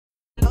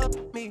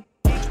love me?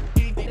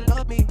 They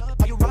love me.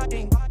 Are you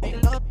riding? They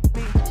love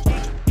me.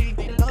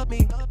 They love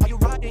me. Are you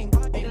riding?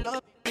 They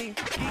love me.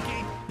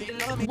 They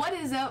love me. What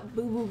is up,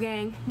 Boo Boo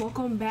Gang?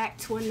 Welcome back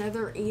to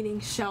another eating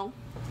show.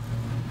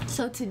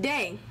 So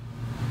today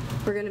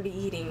we're gonna be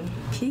eating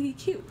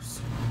PDQs.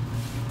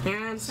 You know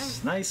what I'm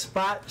saying? Nice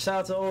spot. Shout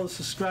out to all the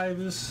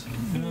subscribers.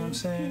 You know what I'm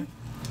saying?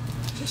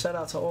 Shout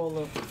out to all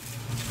the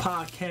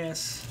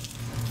podcast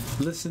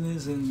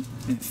listeners and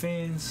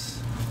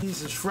fans.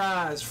 These is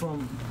fries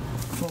from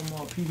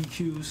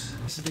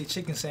PDQs. This is their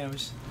chicken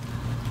sandwich.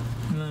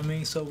 You know what I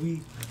mean? So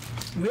we're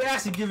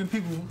actually giving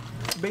people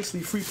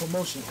basically free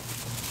promotion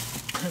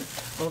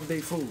of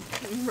their food.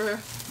 You know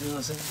what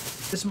I'm saying?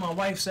 This is my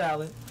wife's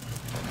salad.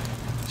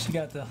 She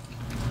got the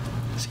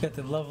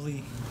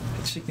lovely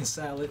chicken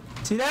salad.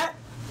 See that?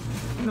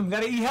 You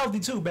gotta eat healthy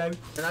too, baby.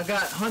 And I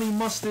got honey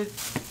mustard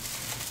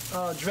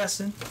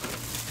dressing,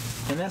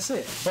 and that's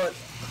it. But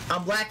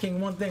I'm lacking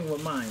one thing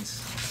with mine.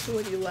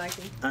 What are you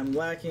lacking? I'm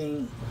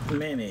lacking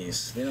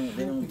mayonnaise. They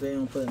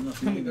don't put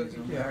enough mayonnaise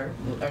on there.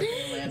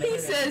 He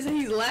says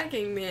he's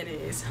lacking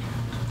mayonnaise.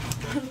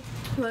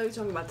 What are we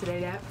talking about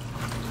today, Dad?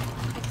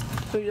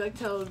 Would you like to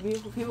tell the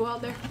beautiful people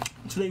out there?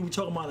 Today we're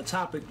talking about a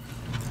topic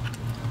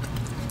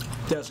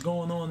that's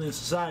going on in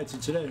society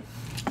today.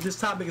 This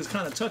topic is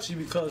kind of touchy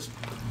because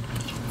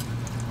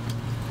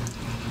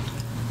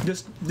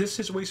this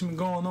situation been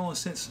going on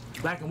since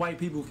black and white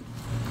people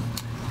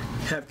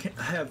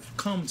have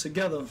come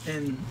together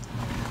in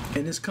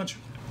this country.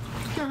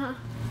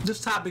 This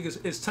topic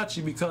is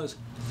touchy because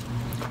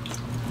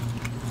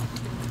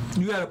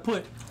you got to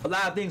put a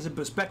lot of things in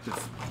perspective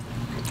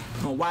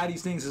on why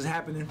these things is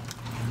happening,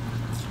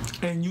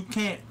 and you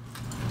can't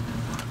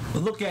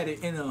look at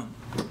it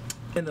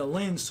in a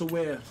lens to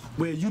where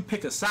you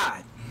pick a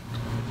side.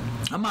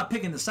 I'm not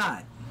picking a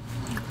side.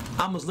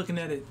 I'm just looking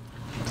at it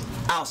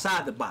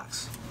outside the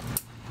box.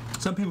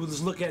 Some people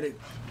just look at it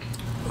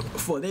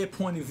for their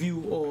point of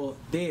view or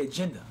their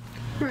agenda.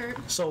 Right.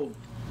 So,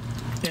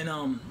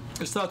 and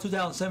it started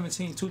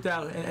 2017,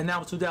 2000, and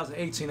now it's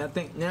 2018. I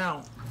think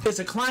now it's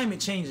a climate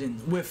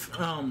changing with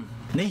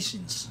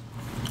nations.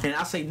 And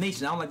I say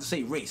nation, I don't like to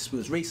say race,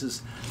 because race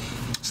is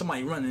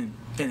somebody running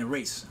in a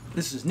race.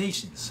 This is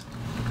nations.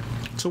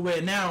 To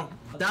where now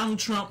Donald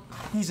Trump,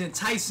 he's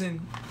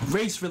enticing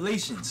race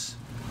relations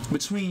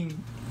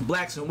between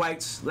blacks and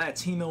whites,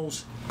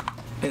 Latinos,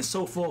 and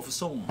so forth and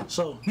so on.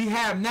 So we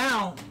have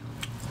now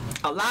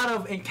a lot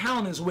of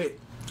encounters with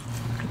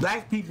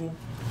black people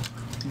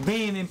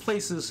being in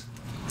places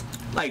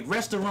like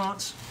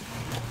restaurants,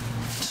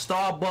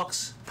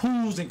 Starbucks,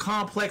 pools and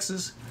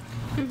complexes,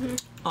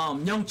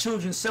 young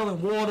children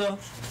selling water,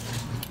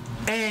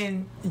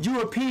 and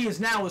Europeans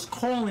now is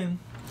calling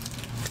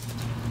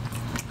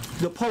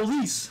the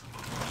police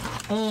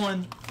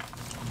on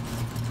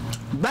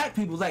black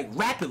people like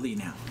rapidly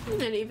now.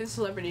 And even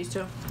celebrities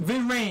too.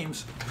 Vin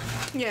Rames,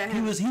 Yeah.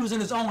 he was in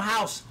his own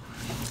house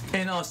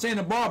in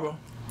Santa Barbara,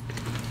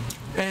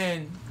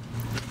 and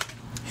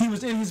he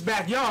was in his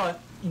backyard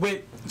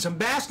with some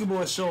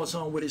basketball shorts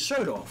on with his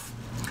shirt off,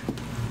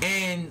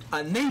 and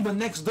a neighbor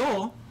next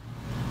door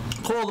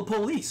called the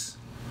police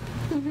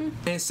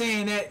and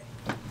saying that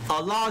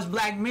a large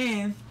black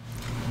man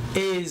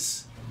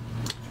is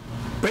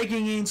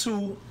breaking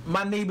into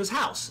my neighbor's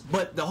house,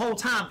 but the whole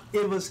time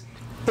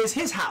it's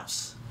his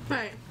house.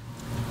 Right.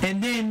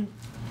 And then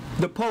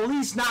the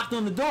police knocked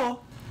on the door,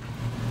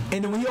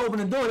 and then when he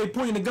opened the door, they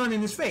pointed a gun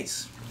in his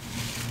face.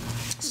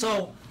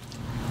 So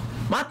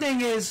my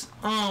thing is,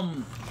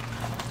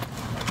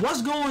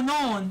 what's going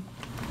on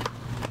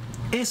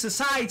in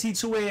society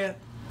to where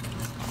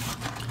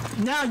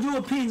now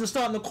Europeans are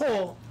starting to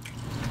call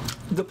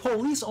the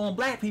police on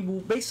black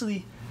people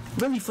basically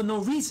really for no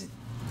reason.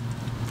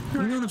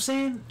 You know what I'm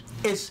saying?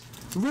 It's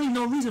really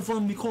no reason for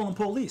them to be calling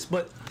police.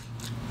 But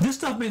this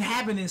stuff been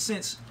happening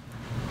since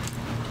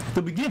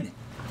the beginning.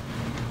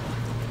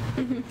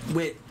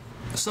 With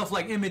stuff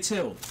like Emmett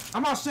Till.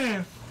 I'm not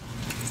saying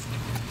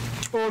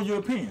all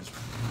Europeans.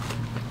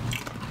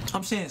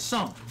 I'm saying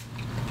some.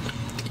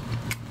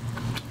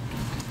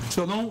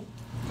 So don't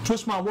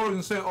twist my words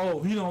and say,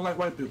 oh, he don't like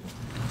white people.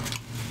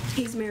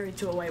 He's married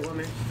to a white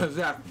woman.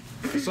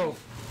 Exactly. So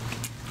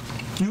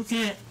you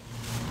can't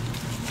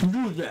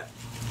do that.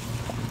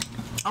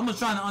 I'm just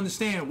trying to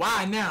understand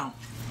why now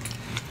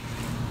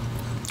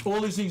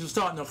all these things are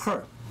starting to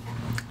occur.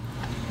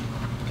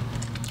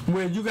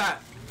 Where you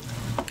got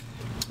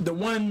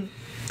one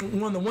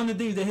of the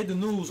things that hit the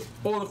news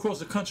all across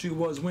the country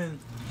was when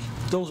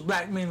those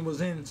black men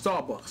was in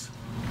Starbucks.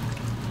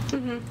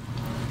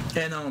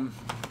 And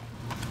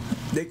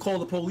they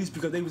called the police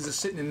because they was just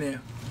sitting in there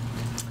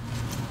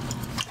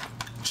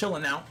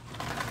chilling out.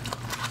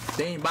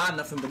 They ain't buy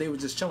nothing, but they were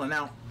just chilling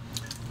out.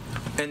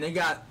 And they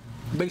got,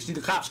 basically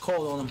the cops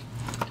called on them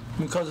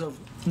because of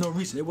no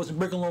reason. They wasn't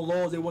breaking no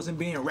laws, they wasn't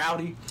being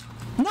rowdy,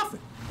 nothing.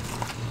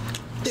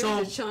 They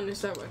were just chilling in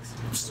Starbucks.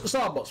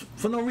 Starbucks,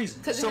 for no reason.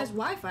 Because it has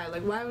Wi-Fi,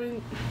 like why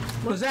would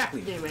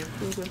Exactly. Anyway,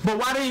 but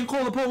why they didn't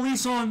call the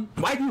police on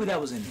white people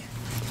that was in there?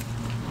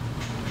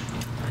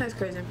 That's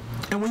crazy.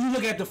 And when you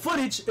look at the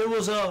footage, it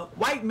was a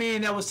white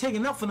man that was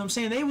taking up for them,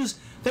 saying they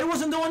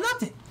wasn't doing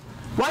nothing.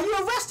 Why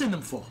you arresting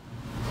them for?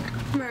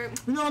 Right.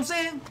 You know what I'm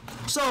saying?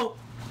 So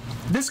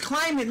this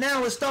climate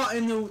now is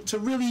starting to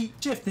really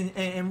shift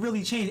and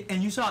really change,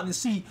 and you're starting to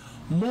see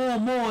more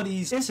and more of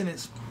these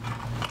incidents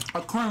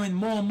occurring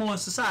more and more in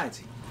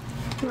society.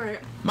 Right.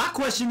 My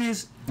question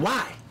is,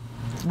 why?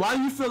 Why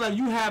do you feel like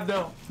you have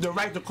the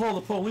right to call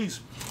the police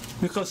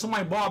because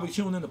somebody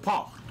barbecuing in the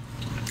park?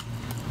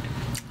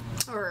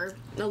 Or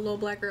a little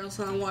black girl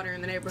selling water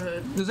in the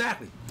neighborhood.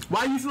 Exactly.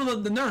 Why do you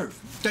feel the nerve?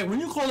 Like when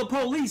you call the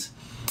police,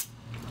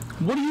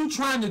 what are you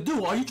trying to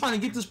do? Are you trying to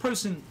get this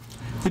person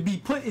to be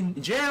put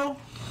in jail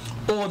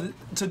or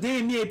to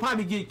damn near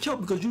probably get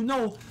killed because you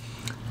know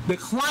the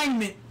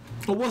climate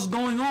of what's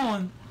going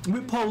on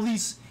with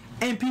police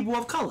and people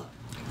of color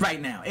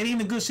right now? It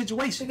ain't a good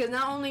situation. Because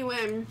not only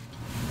when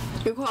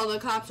you call the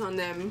cops on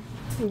them,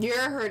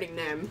 you're hurting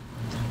them.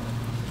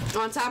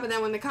 On top of that,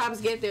 when the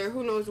cops get there,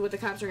 who knows what the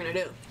cops are going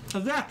to do?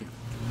 Exactly.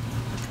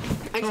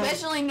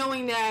 Especially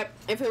knowing that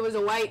if it was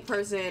a white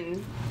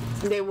person,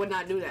 they would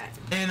not do that.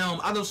 And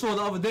I just saw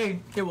the other day,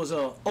 it was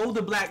a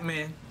older black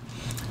man,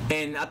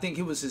 and I think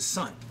it was his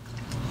son.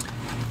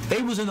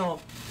 They was in a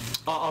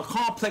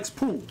complex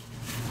pool.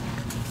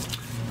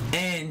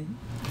 And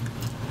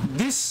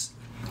this,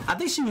 I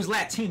think she was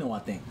Latino, I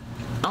think.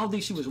 I don't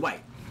think she was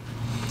white.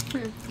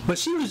 But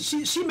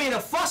she made a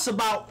fuss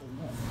about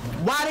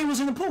why they was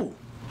in the pool.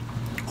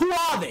 Who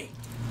are they?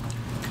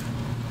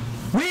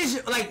 Where's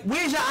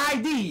your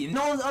ID and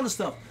all this other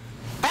stuff?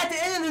 At the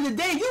end of the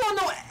day, you don't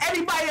know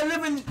everybody that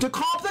live in the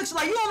complex.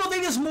 Like, you don't know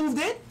they just moved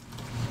in.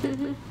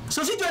 Mm-hmm.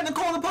 So she threatened to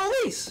call the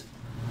police.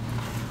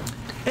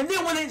 And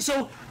then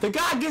so the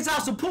guy gets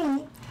out the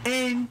pool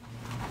and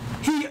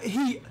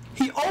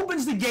he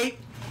opens the gate.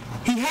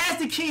 He has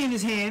the key in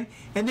his hand,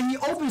 and then he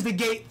opens the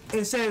gate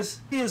and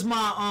says, "Here's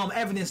my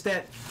evidence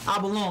that I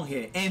belong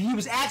here." And he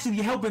was actually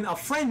helping a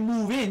friend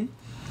move in.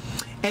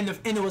 And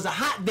it was a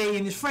hot day,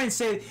 and his friend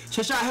said,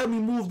 "Should y'all help me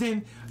move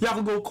in? Y'all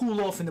can go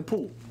cool off in the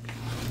pool."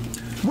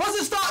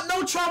 Wasn't starting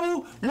no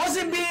trouble,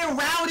 wasn't being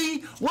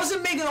rowdy,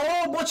 wasn't making a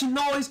whole bunch of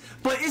noise,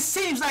 but it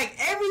seems like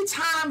every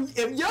time,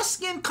 if your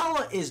skin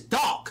color is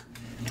dark,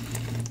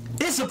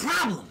 it's a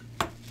problem.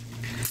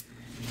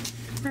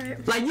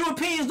 Right. Like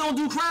Europeans don't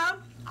do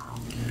crime,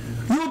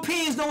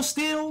 Europeans don't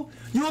steal,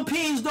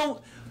 Europeans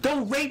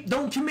don't rape,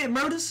 don't commit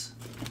murders.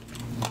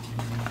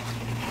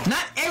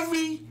 Not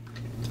every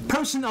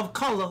person of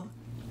color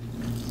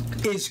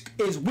is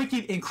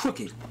wicked and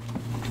crooked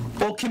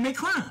or commit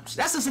crimes.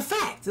 That's just a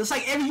fact. It's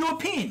like every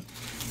European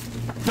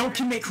don't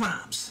commit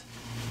crimes.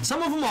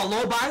 Some of them are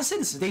law-abiding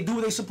citizens. They do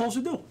what they're supposed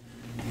to do.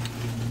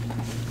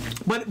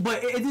 But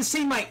it just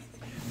seemed like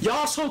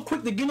y'all so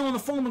quick to get on the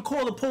phone and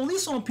call the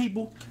police on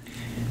people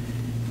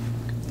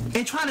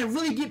and trying to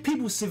really get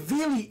people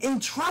severely in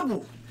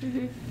trouble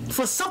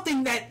for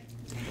something that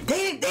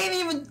they didn't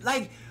even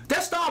like. That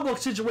Starbucks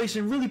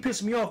situation really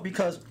pissed me off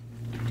because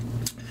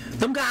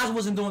them guys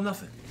wasn't doing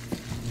nothing.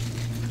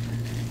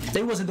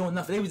 They wasn't doing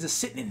nothing. They was just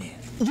sitting in there.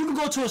 You can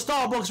go to a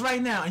Starbucks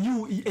right now and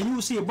you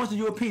will see a bunch of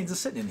Europeans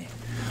just sitting in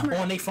there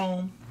on their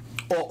phone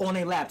or on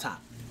their laptop.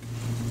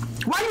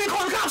 Why you ain't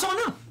calling the cops on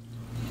them?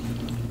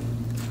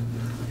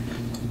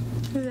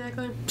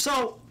 Exactly.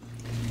 So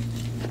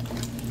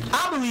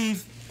I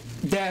believe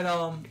that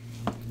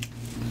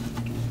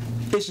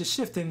it's just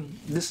shifting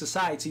this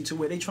society to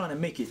where they trying to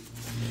make it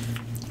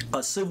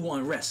a civil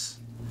unrest.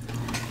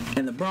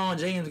 And LeBron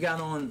James got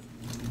on,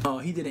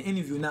 he did an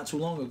interview not too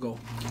long ago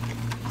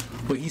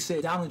where he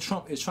said Donald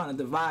Trump is trying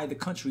to divide the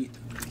country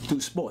through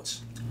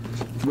sports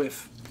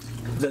with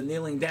the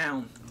kneeling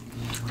down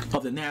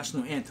of the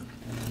national anthem.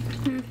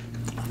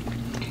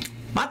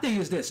 My thing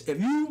is this: if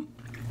you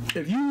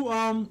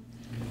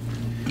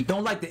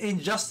don't like the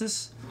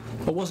injustice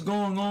of what's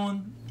going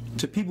on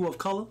to people of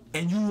color,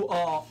 and you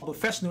are a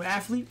professional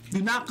athlete,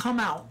 do not come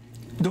out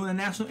during the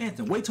national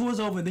anthem. Wait till it's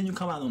over, then you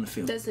come out on the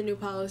field. That's the new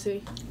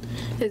policy.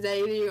 Is that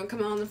either you're going to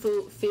come out on the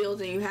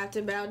field and you have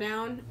to bow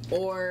down,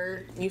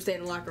 or you stay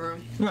in the locker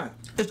room. Right.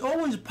 It's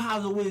always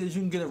positive ways that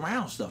you can get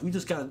around stuff. You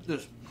just got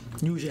to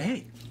use your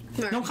head.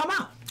 Right. Don't come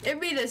out.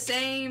 It'd be the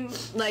same,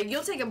 like,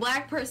 you'll take a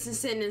black person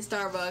sitting in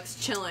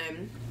Starbucks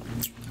chilling,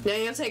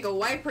 then you'll take a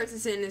white person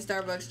sitting in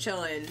Starbucks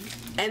chilling,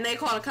 and they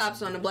call the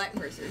cops on the black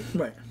person.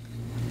 Right.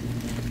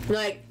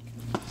 Like,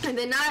 and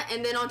then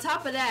on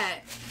top of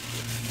that,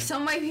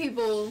 some white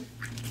people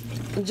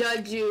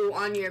judge you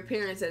on your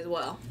appearance as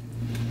well.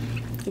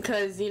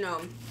 Because, you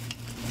know,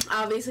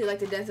 obviously, like,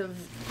 the death of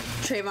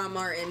Trayvon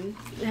Martin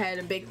had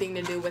a big thing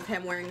to do with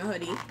him wearing a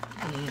hoodie.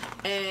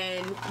 Mm-hmm.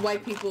 And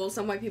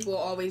some white people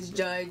always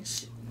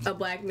judge a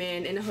black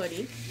man in a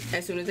hoodie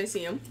as soon as they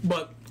see him.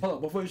 But, hold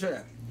on, before you say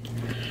that,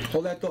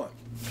 hold that thought.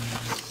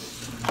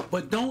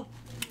 But don't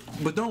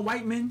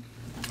white men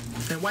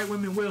and white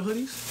women wear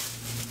hoodies?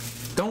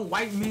 Don't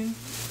white men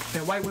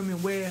and white women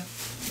wear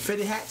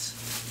fitted hats?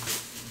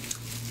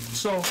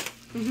 So,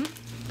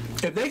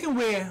 if they can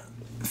wear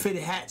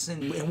fitted hats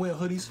and wear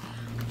hoodies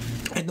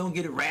and don't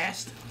get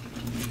harassed,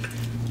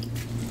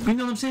 You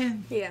know what I'm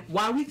saying? Yeah.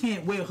 Why we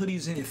can't wear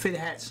hoodies and fitted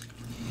hats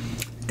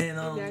and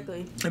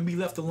Exactly. and be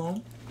left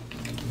alone?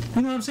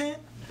 You know what I'm saying?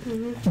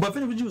 Mm-hmm. But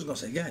finish what you was gonna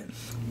say. Go ahead.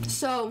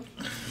 So,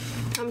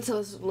 I'm gonna tell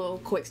this little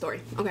quick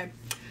story. Okay.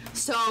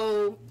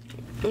 So,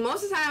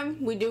 most of the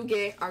time we do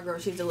get our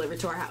groceries delivered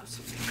to our house,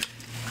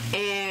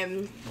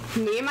 and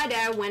me and my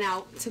dad went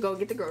out to go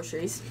get the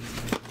groceries.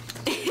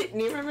 Do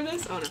you remember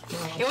this? Oh no,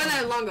 it wasn't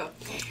that long ago.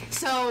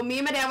 So me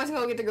and my dad went to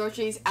go get the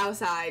groceries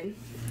outside.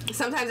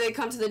 Sometimes they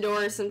come to the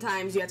door,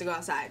 sometimes you have to go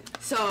outside.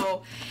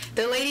 So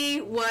the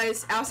lady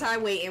was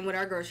outside waiting with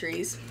our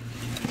groceries.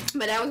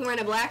 My dad was wearing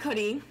a black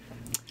hoodie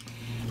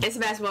and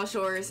some basketball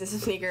shorts and some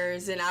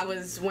sneakers, and I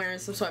was wearing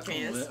some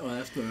sweatpants. Oh,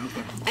 that's good.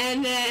 Okay.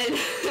 And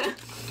then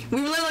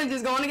we were literally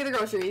just going to get the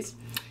groceries.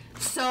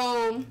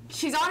 So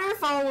she's on her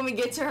phone when we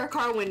get to her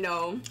car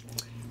window,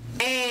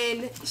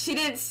 and she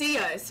didn't see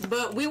us,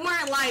 but we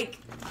weren't like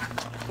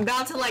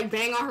about to like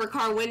bang on her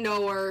car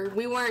window, or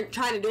we weren't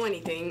trying to do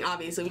anything.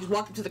 Obviously, we just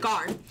walked up to the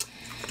car.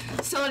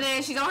 So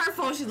then she's on her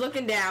phone, she's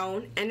looking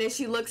down, and then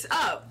she looks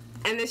up,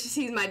 and then she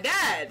sees my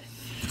dad.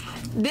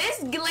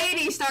 This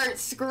lady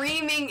starts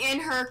screaming in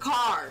her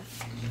car.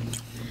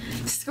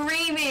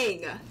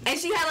 Screaming. And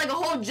she had like a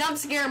whole jump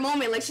scare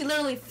moment. Like she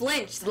literally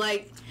flinched.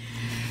 Like,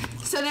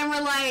 so then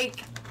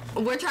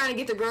we're trying to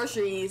get the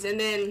groceries, and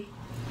then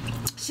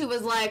she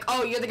was like,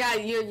 "Oh, you're the guy.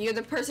 You're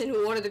the person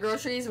who ordered the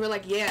groceries." We're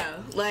like, "Yeah."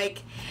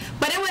 Like,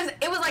 but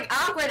it was like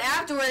awkward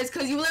afterwards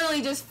because you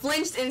literally just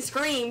flinched and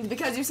screamed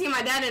because you see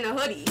my dad in a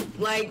hoodie.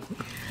 Like,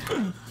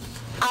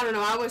 I don't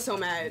know. I was so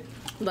mad.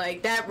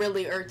 Like that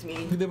really irked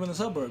me. We live in the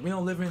suburb. We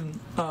don't live in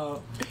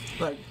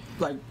like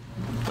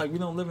we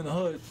don't live in the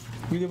hood.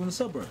 We live in the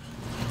suburbs.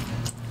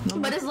 No,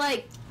 but it's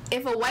like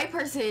if a white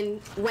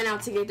person went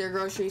out to get their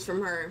groceries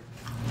from her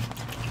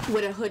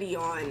with a hoodie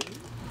on,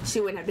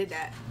 she wouldn't have did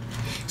that.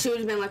 She would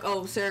have been like,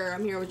 "Oh, sir,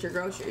 I'm here with your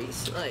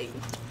groceries." Like,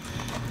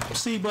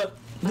 see, but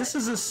this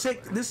is a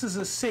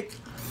sick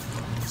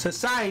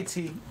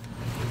society.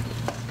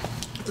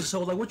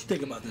 So, like, what you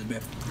think about this,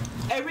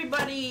 Beth?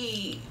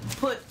 Everybody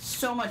puts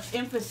so much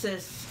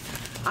emphasis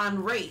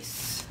on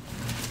race.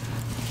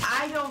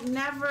 I don't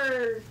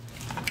never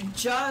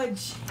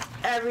judge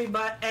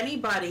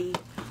anybody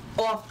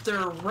off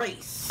their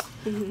race.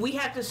 Mm-hmm. We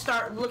have to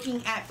start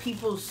looking at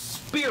people's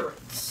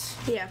spirits.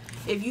 yeah.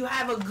 If you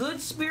have a good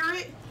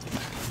spirit,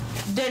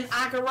 then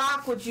I can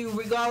rock with you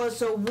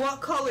regardless of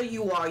what color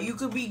you are. You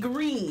could be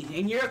green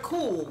and you're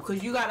cool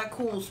because you got a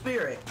cool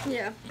spirit.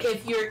 Yeah.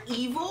 If you're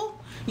evil,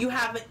 you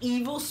have an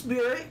evil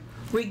spirit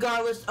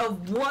regardless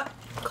of what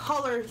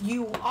color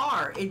you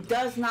are. It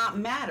does not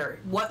matter.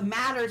 What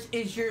matters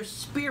is your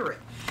spirit.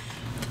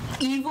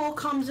 Evil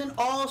comes in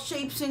all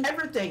shapes and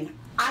everything.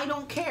 I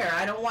don't care.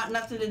 I don't want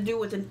nothing to do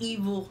with an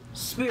evil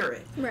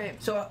spirit.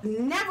 Right. So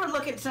never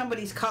look at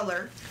somebody's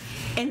color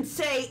and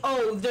say,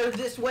 "Oh, they're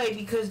this way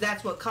because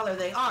that's what color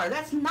they are."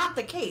 That's not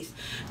the case,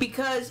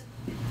 because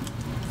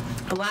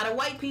a lot of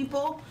white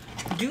people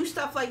do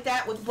stuff like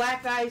that with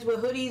black guys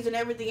with hoodies and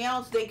everything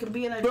else. They could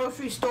be in a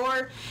grocery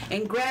store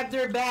and grab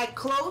their bag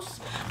close,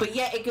 but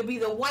yet it could be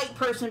the white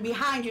person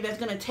behind you that's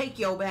going to take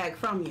your bag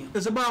from you.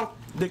 It's about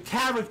the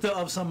character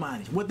of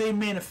somebody, what they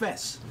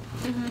manifest.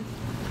 Mm-hmm.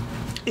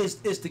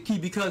 Is the key,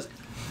 because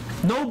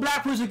no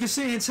black person can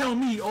sit here and tell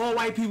me all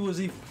white people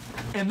is evil,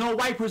 and no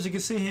white person can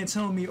sit here and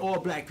tell me all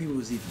black people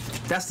is evil.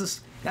 That's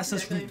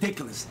just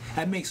ridiculous.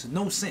 That makes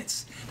no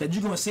sense. That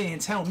you're gonna sit here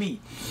and tell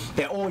me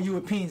that all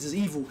Europeans is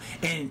evil,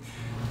 and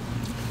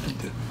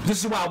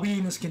this is why we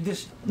in this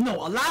condition.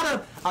 No, a lot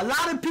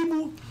of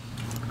people,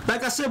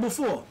 like I said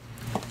before,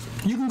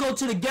 you can go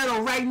to the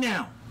ghetto right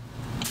now,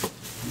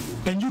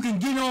 and you can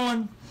get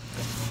on.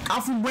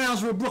 I'm from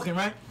Brownsville, Brooklyn,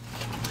 right?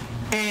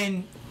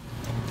 And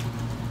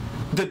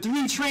the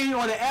 3 train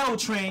or the L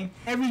train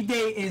every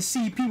day, and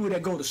see people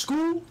that go to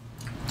school,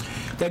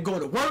 that go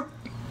to work,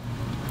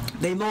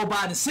 they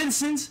law-abiding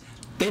citizens,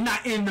 they're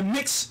not in the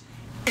mix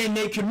in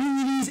their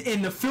communities,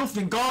 in the filth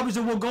and garbage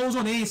of what goes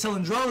on. They ain't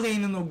selling drugs, they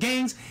ain't in no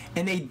gangs,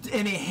 and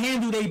they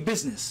handle their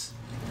business.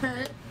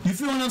 You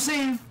feel what I'm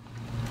saying?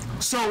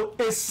 So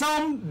it's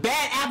some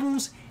bad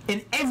apples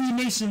in every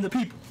nation of the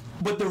people,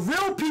 but the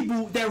real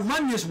people that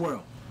run this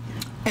world,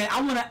 and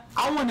I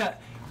wanna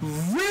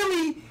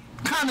really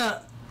kind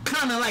of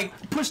like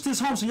push this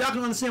home so y'all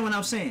can understand what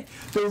I'm saying.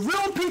 The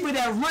real people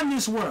that run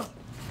this world,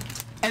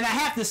 and I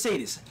have to say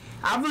this,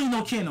 I really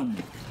don't care no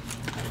more.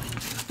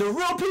 The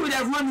real people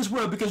that run this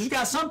world, because you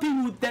got some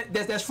people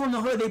that's from the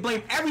hood, they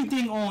blame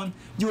everything on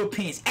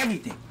Europeans,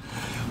 everything.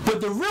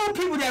 But the real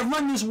people that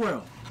run this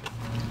world,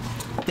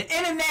 the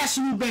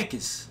international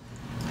bankers,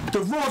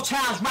 the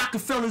Rothschilds,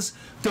 Rockefellers,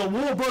 the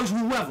Warburgs,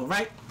 whoever,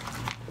 right?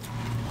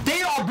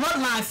 They are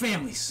bloodline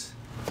families.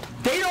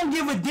 They don't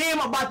give a damn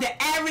about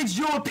the average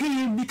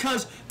European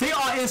because they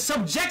are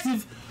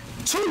subjective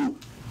to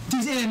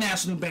these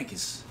international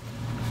bankers.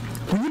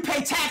 When you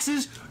pay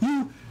taxes,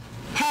 you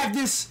have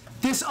this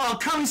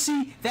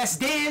currency that's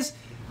theirs.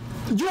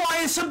 You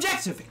are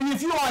subjective, and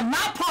if you are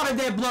not part of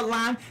their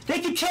bloodline, they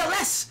can care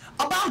less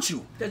about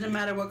you. Doesn't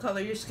matter what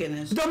color your skin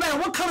is. It don't matter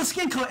what color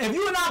skin color. If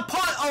you are not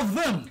part of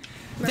them,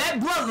 That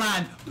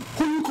bloodline,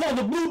 who you call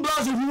the blue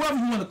bloods or whoever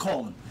you want to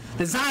call them,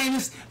 the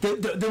Zionists, the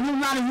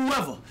Illuminati,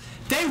 whoever,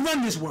 they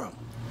run this world.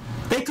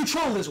 They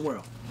control this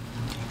world.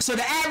 So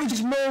the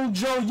average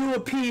Mojo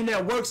European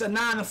that works a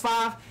 9 to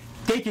 5,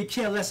 they could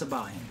care less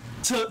about him.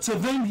 To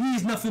them,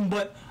 he's nothing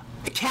but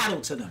cattle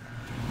to them.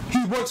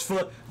 He works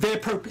for their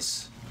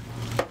purpose.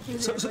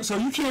 So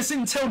you can't sit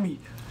and tell me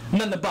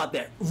nothing about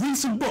that. Read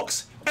some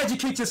books.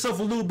 Educate yourself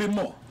a little bit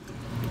more.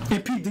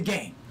 And peep the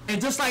game. And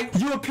just like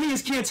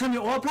Europeans can't tell me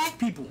all black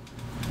people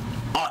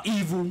are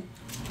evil,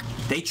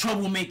 they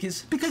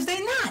troublemakers, because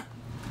they're not.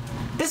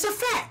 It's a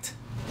fact.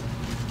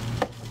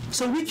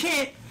 So we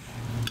can't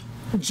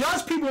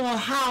judge people on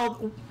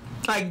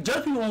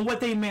judge people on what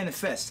they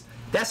manifest.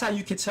 That's how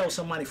you can tell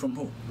somebody from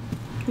who.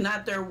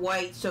 Not they're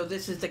white, so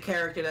this is the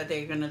character that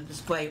they're going to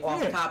display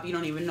off top. You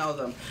don't even know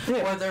them.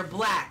 Yeah. Or they're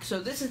black, so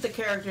this is the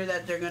character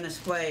that they're going to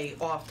display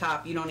off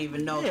top. You don't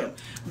even know them.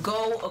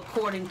 Go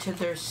according to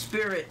their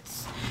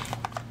spirits,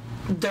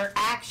 their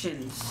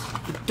actions.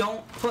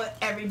 Don't put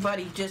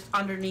everybody just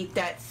underneath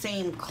that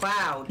same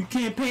cloud. You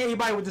can't paint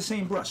everybody with the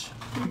same brush.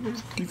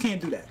 You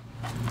can't do that.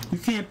 You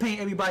can't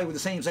paint everybody with the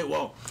same. Say,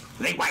 well,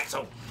 they white,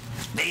 so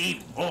they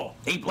evil. Oh,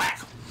 they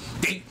black.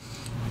 They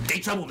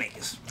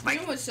troublemakers.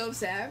 You know what's so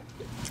sad?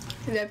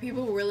 That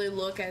people really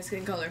look at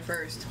skin color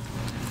first.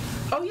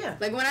 Oh yeah.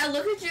 Like when I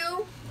look at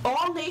you,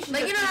 all nations.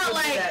 like you know how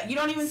like you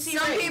don't even see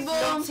some race. people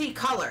You don't see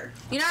color.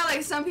 You know how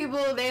like some people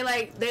they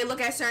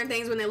look at certain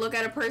things when they look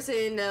at a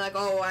person. They're like,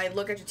 oh, I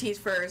look at your teeth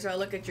first, or I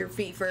look at your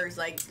feet first,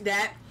 like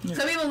that. Yeah.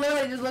 Some people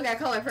literally just look at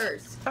color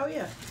first. Oh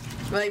yeah.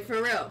 Like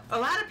for real. A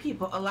lot of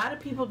people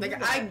do like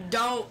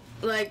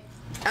that.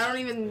 I don't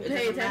even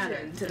pay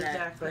attention to that.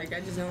 Exactly. Like I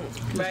just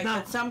don't. Right.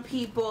 But some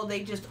people,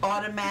 they just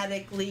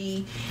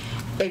automatically,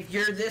 if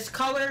you're this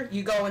color,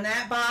 you go in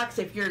that box.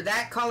 If you're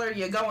that color,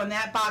 you go in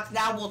that box.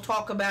 Now we'll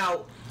talk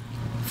about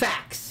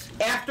facts.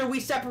 After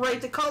we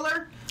separate the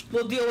color,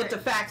 we'll deal with the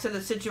facts of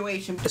the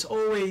situation. It's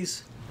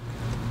always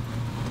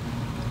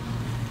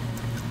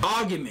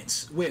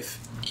arguments with,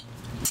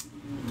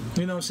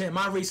 you know what I'm saying,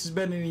 my race is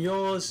better than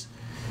yours.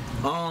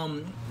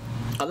 A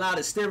lot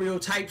of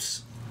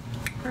stereotypes.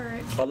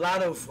 Alright. A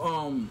lot of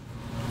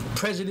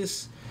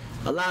prejudice,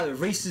 a lot of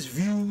racist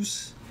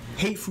views,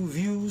 hateful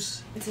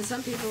views. And to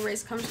some people,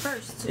 race comes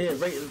first. Yeah,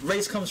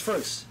 race comes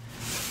first.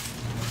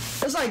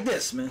 It's like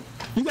this, man.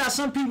 You got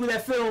some people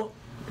that feel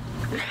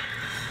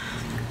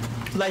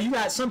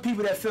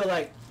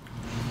like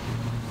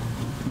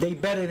they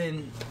better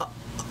than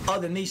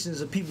other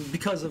nations of people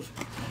because of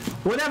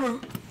whatever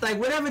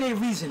their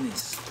reason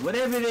is,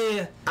 whatever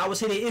their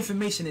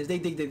information is. They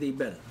think that they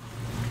better.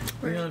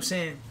 You know what I'm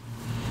saying?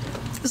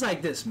 It's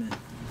like this, man.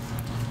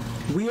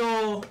 We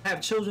all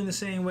have children the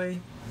same way,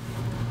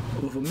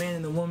 with a man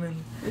and a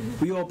woman.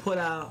 We all put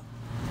our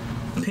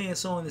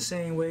pants on the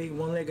same way,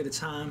 one leg at a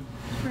time.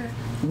 Right.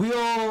 We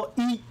all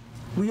eat,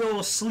 we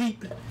all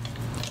sleep,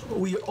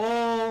 we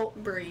all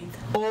breathe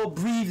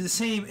the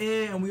same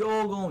air, and we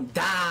all gonna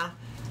die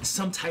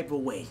some type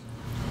of way.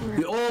 Right.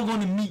 We all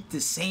gonna meet the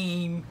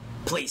same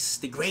place,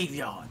 the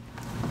graveyard.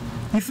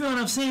 You feel what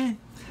I'm saying?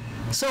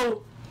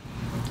 So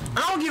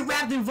I don't get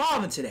wrapped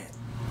involved into that.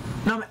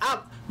 Now,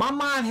 my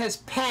mind has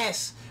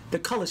passed the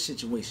color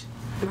situation.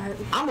 Right.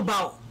 I'm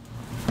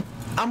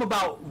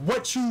about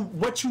what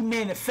you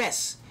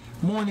manifest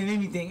more than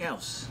anything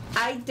else.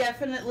 I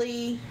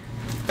definitely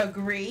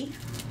agree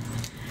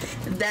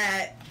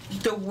that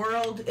the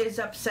world is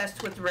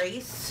obsessed with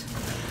race.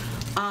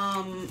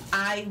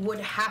 I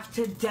would have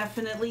to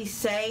definitely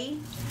say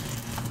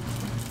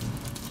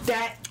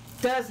that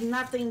does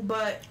nothing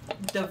but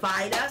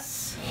divide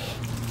us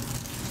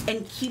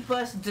and keep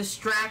us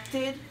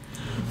distracted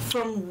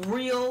from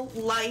real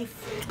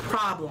life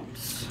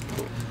problems.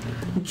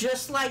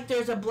 Just like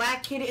there's a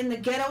black kid in the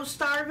ghetto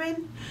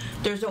starving,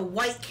 there's a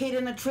white kid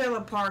in a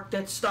trailer park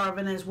that's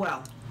starving as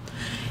well.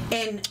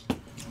 And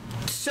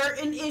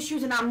certain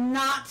issues, and I'm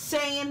not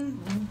saying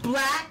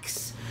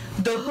blacks,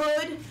 the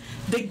hood,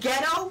 the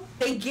ghetto,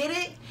 they get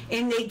it,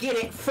 and they get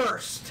it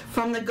first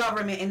from the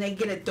government, and they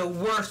get it the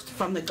worst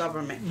from the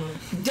government.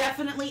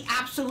 Definitely,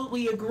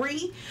 absolutely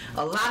agree.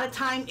 A lot of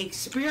time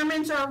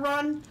experiments are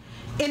run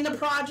in the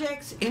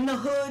projects, in the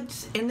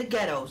hoods, in the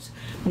ghettos.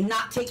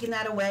 Not taking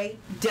that away,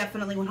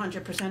 definitely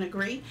 100%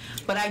 agree.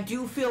 But I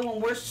do feel when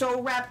we're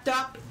so wrapped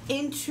up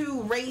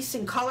into race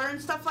and color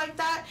and stuff like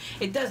that,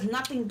 it does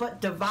nothing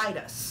but divide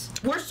us.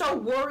 We're so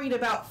worried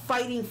about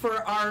fighting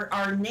for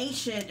our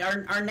nation,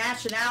 our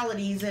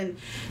nationalities and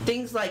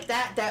things like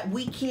that, that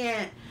we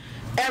can't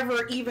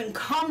ever even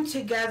come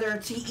together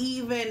to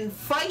even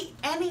fight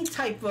any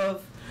type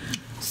of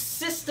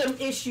system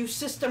issue,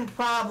 system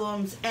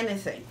problems,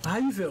 anything. How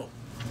you feel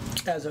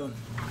as a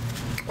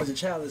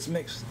child that's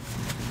mixed,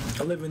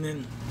 living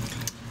in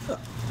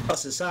a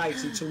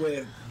society to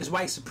where it's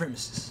white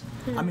supremacists?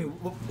 I mean,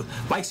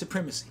 white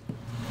supremacy.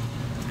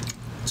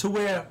 To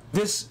where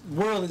this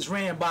world is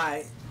ran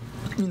by,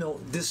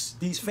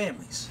 these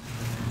families.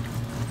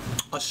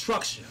 A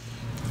structure,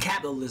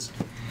 capitalism,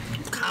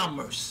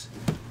 commerce.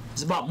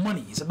 It's about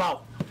money. It's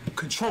about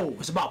control.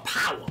 It's about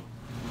power.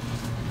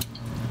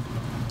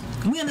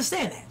 We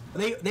understand that.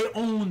 They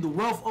own the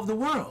wealth of the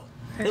world.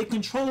 They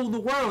control the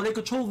world. They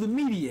control the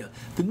media,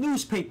 the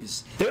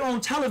newspapers. They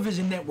own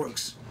television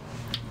networks.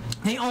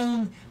 They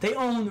own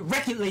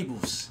record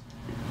labels.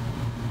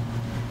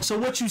 So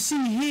what you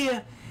see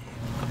here,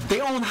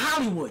 they own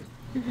Hollywood.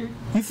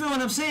 You feel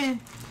what I'm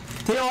saying?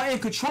 They are in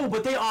control,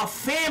 but they are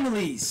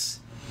families.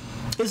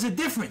 There's a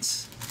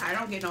difference. I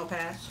don't get no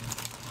pass.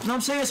 You know what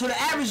I'm saying? So the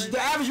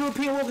average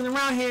European walking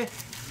around here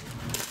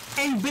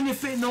ain't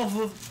benefiting off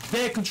of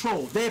their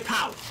control, their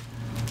power.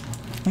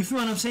 You feel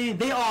what I'm saying?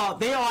 They are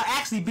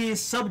actually being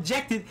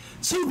subjected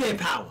to their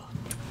power.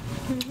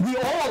 We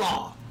all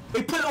are.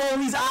 They put all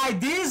these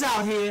ideas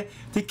out here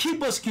to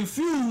keep us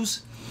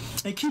confused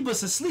and keep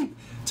us asleep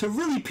to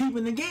really peep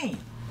in the game.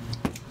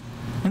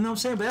 You know what I'm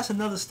saying? But that's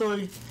another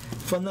story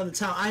for another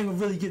time. I ain't gonna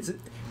really get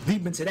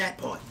deep into that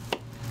part.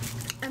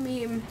 I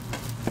mean,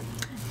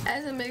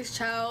 as a mixed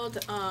child,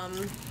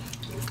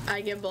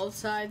 I get both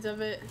sides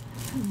of it.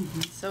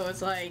 So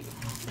it's like,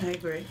 I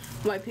agree.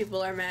 white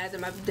people are mad that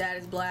my dad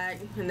is black,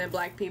 and then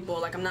black people,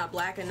 like, I'm not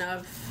black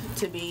enough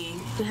to be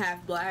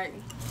half black.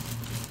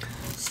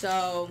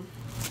 So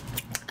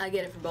I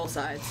get it from both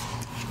sides.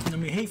 I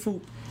mean,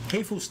 hateful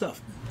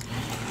stuff.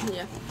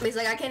 Yeah. It's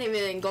like I can't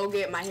even go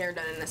get my hair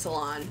done in a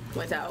salon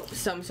without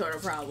some sort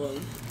of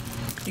problem.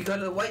 You go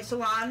to the white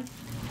salon,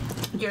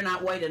 you're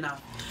not white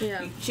enough.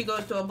 Yeah. She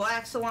goes to a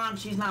black salon,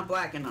 she's not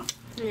black enough.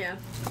 Yeah.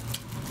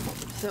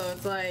 So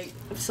it's like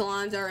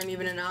salons aren't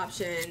even an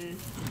option.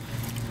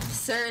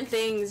 Certain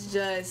things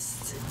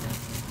just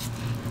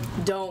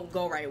don't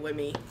go right with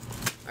me.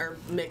 Or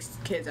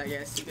mixed kids, I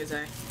guess you could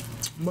say.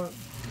 But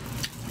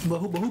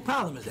who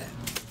problem is that?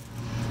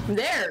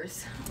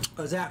 Theirs.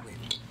 Exactly.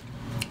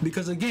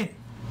 Because again,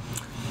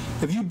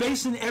 if you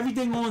basing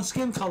everything on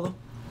skin color,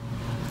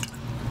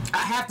 I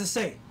have to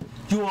say,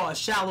 you are a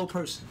shallow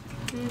person.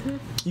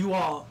 You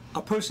are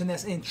a person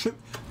that's in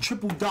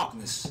triple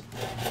darkness.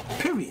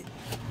 Period.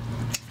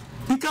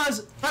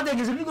 Because my thing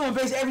is, if you're gonna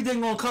base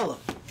everything on color,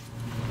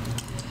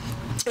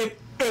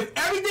 if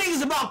everything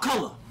is about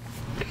color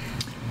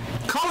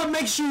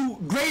makes you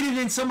greater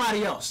than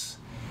somebody else.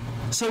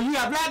 So you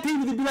got black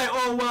people to be like,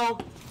 oh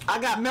well, I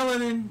got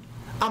melanin,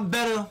 I'm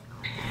better,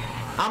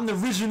 I'm the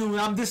original,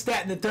 I'm this,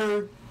 that, and the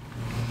third.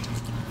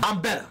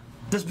 I'm better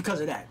just because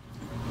of that.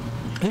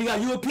 And you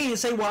got Europeans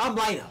say, well, I'm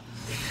lighter,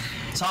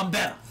 so I'm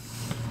better.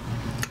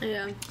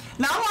 Yeah.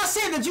 Now I'm not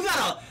saying that you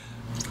gotta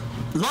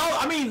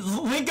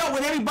link up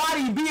with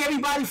everybody and be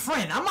everybody's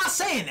friend. I'm not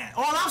saying that.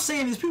 All I'm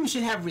saying is people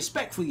should have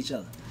respect for each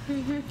other.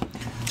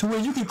 To where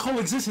you can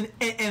coexist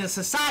in a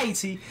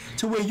society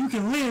to where you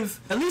can live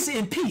at least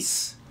in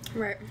peace.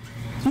 Right.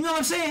 You know what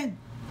I'm saying?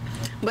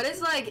 But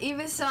it's like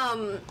even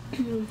some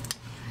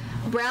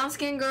brown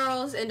skinned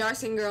girls and dark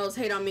skinned girls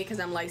hate on me because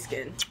I'm light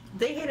skinned.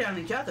 They hate on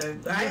each other.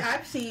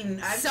 I've seen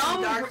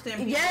Some- dark skinned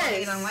people yes.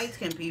 hate on light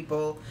skinned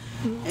people.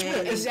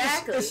 And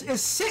Exactly.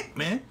 It's sick,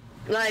 man.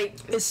 Like,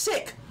 It's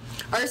sick.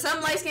 or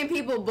some light skinned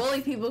people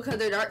bully people because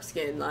they're dark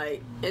skinned.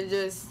 Like, it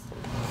just,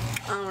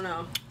 I don't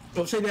know.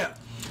 I'll say that.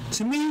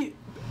 To me,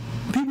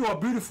 people are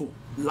beautiful.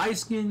 Light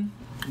skin,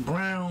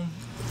 brown,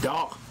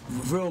 dark,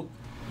 real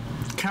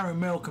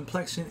caramel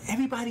complexion.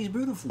 Everybody's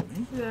beautiful,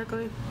 man.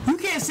 Exactly. You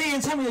can't say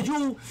and tell me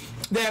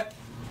that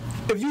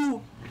if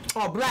you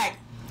are black,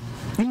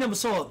 you never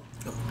saw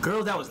a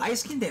girl that was light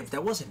skinned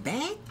that wasn't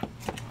bad?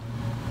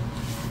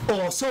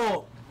 Or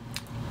saw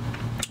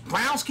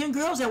brown skinned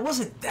girls that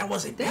wasn't There's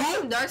some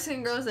bad? dark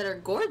skinned girls that are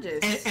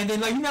gorgeous. And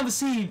then like you never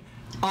seen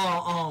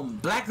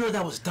black girl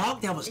that was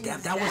dark, that was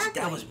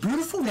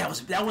beautiful,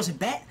 that wasn't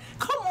bad.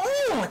 Come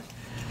on.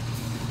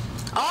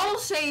 All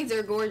shades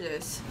are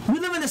gorgeous. We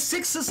live in a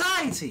sick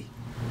society.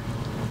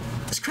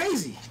 It's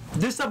crazy.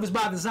 This stuff is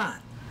by design.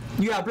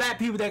 You got black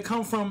people that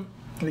come from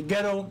the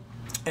ghetto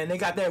and they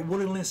got that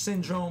Woodland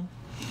syndrome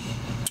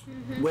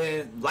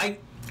where light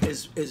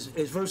is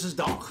versus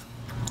dark.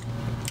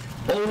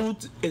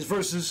 Old is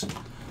versus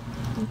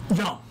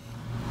young.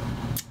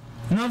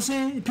 You know what I'm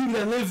saying? People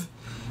that live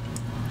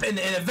in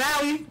the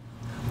valley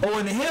or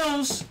in the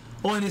hills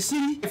or in the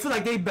city, they feel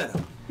like they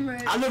better.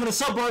 Right. I live in the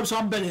suburbs, so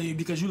I'm better than you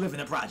because you live in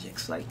the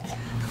projects. Like,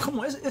 come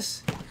on,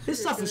 this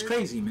stuff is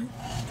crazy, man.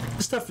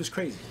 This stuff is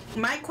crazy.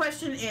 my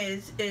question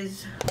is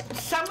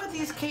some of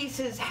these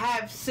cases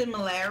have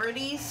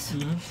similarities,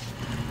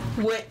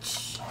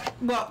 which,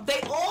 well,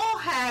 they all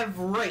have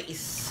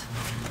race.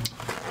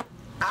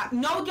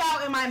 No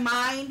doubt in my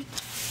mind,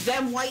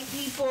 them white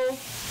people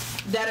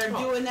that are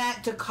doing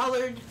that to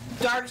colored,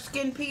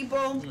 dark-skinned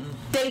people,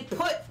 they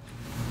put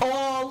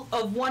all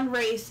of one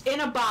race in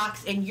a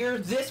box and you're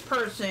this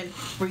person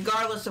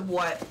regardless of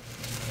what.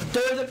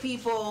 They're the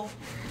people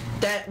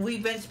that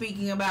we've been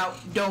speaking about.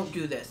 Don't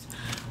do this.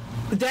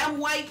 Them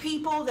white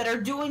people that are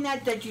doing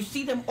that you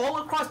see them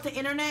all across the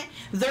internet,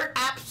 they're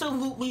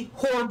absolutely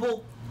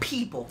horrible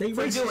people They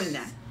for racist. doing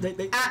that.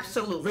 They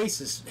Absolutely.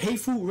 racist,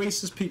 hateful,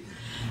 racist people.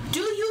 Do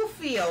you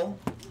feel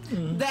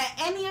that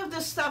any of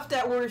the stuff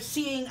that we're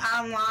seeing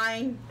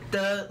online,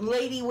 the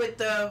lady with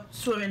the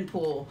swimming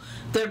pool,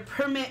 the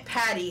permit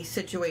patty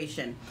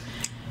situation,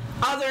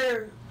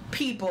 other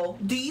people,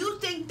 do you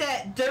think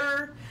that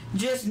they're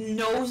just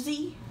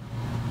nosy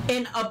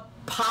and a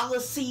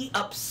policy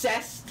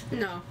obsessed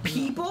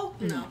people?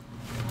 No.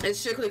 It's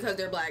strictly because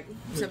they're black.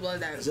 Simple as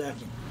that.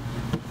 Exactly.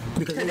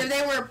 Because if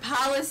they were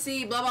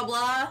policy, blah, blah,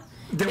 blah,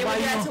 they would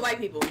do that to white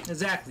people.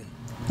 Exactly.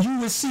 You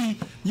would see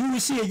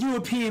a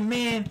European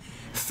man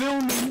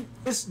filming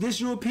this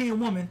European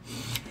woman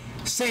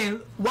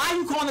saying, "Why are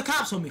you calling the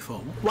cops on me for?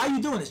 Why are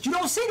you doing this?" You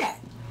don't see that.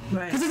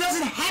 Right. Because it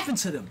doesn't happen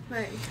to them.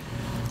 Right.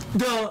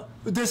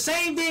 The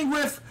same thing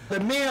with the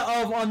mayor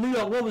of New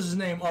York. What was his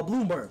name?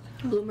 Bloomberg.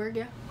 Bloomberg,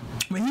 yeah.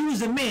 When he was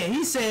the mayor,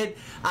 he said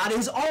out of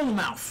his own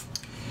mouth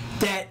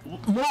that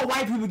more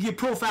white people get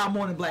profiled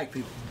more than black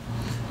people.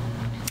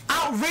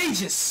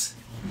 Outrageous.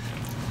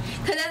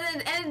 Because at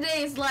the end of the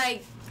day, it's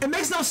like, it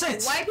makes no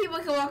sense. white people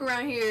can walk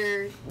around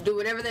here, do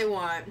whatever they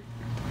want.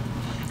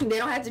 They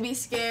don't have to be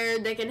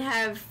scared. They can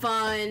have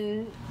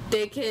fun.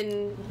 They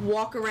can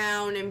walk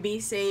around and be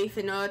safe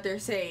and know that they're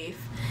safe.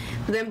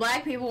 But then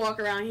black people walk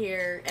around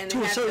here and they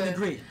To a have certain to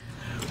degree.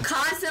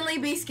 constantly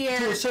be scared,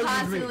 To a certain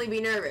constantly degree.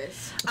 be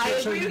nervous. I To a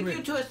agree certain with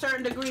you degree. to a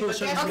certain degree, To a but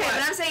certain guess degree. Okay, what?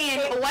 but I'm saying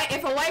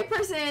if a white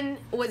person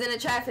was in a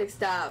traffic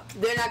stop,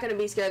 they're not going to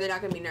be scared. They're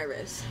not going to be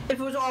nervous. If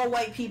it was all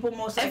white people,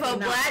 most If likely a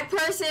not. black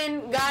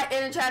person got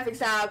in a traffic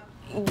stop,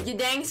 you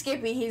dang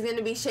Skippy, he's going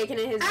to be shaking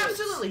in his boots.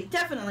 Absolutely,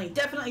 definitely.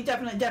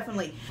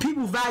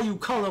 People value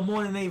color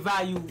more than they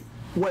value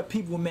what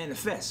people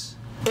manifest.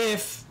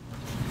 If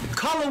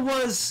color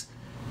was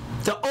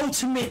the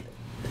ultimate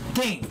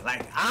thing,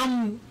 like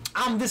I'm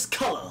this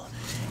color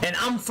and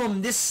I'm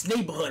from this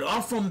neighborhood or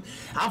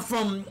I'm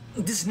from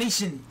this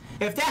nation.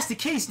 If that's the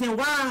case, then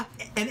why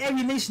in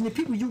every nation of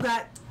people you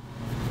got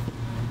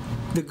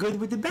the good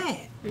with the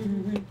bad?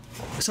 Mm-hmm.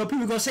 So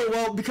people gonna say,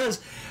 well, because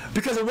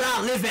of where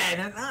I live at,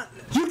 and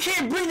you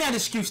can't bring that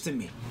excuse to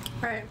me.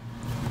 Right.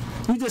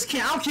 You just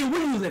can't. I don't care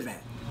where you live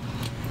at.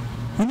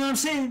 You know what I'm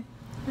saying?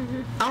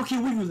 Mm-hmm. I don't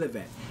care where you live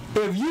at.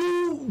 If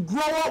you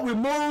grow up with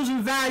morals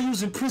and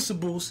values and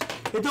principles,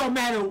 it don't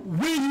matter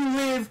where you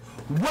live,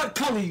 what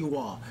color you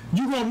are.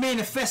 You're going to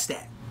manifest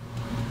that.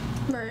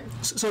 Right.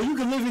 So you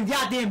can live in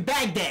goddamn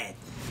Baghdad.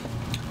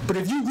 But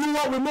if you grew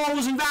up with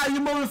morals and values,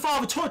 your mother and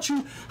father taught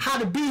you how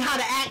to be, how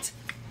to act,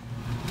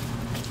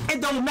 it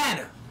don't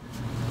matter.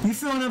 You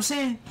feel what I'm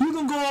saying? You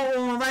can go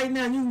on right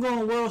now. You can go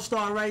on World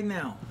Star right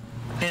now.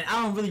 And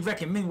I don't really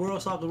recommend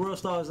World Star. The World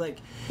Star is like,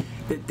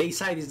 they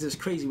site is just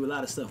crazy with a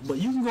lot of stuff. But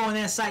you can go on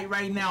that site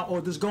right now, or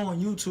just go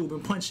on YouTube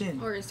and punch in,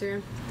 Or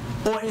Instagram.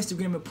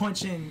 and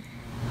punch in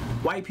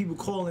white people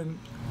calling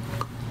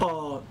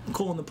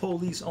the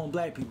police on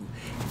black people.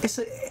 It's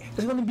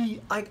gonna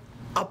be like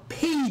a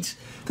page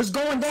that's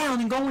going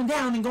down and going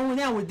down and going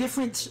down with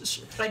different.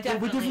 I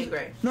definitely agree. You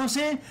know what I'm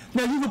saying?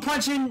 Now you can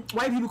punch in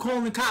white people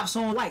calling the cops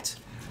on whites.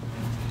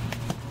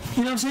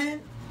 You know what I'm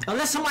saying?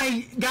 Unless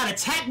somebody got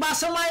attacked by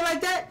somebody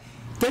like that,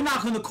 they're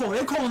not gonna call.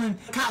 They're calling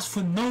cops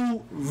for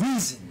no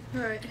reason.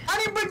 Right. I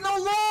didn't break no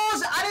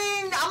laws.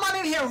 I'm not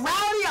in here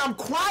rowdy. I'm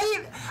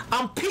quiet.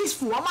 I'm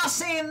peaceful. I'm not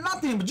saying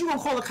nothing. But you gonna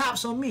call the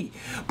cops on me?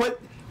 But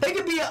they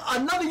could be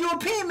another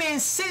European man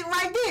sitting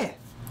right there.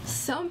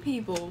 Some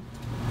people,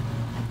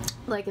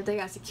 like if they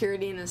got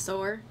security in a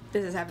store,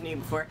 this has happened to you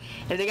before.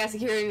 If they got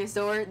security in a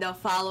store, they'll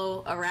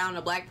follow around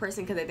a black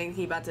person because they think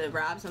he's about to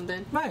rob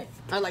something. Right.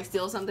 Or like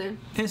steal something.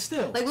 And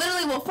still, Like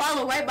literally will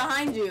follow right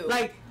behind you.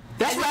 like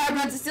that's what about to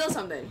happened. steal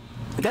something.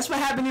 That's what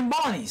happened in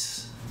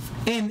Barney's,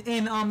 in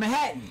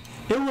Manhattan.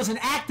 There was an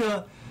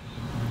actor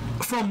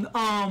from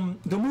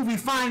the movie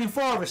Finding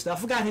Forrest. I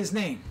forgot his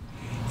name,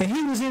 and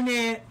he was in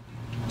there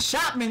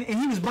shopping, and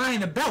he was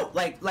buying a belt,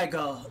 like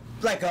a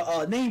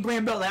name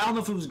brand belt. Like, I don't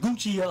know if it was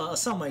Gucci or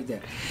something like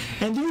that.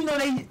 And do you know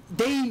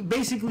they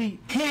basically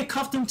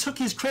handcuffed him, took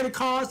his credit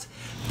cards,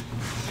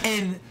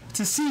 and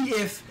to see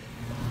if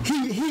he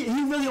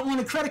really owned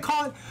a credit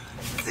card.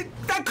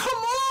 Like,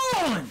 come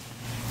on.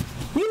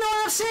 You know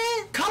what I'm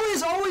saying? Color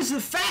is always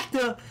a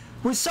factor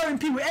with certain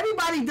people.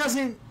 Everybody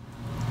doesn't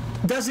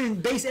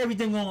base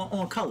everything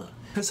on color.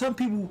 Because some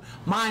people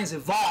minds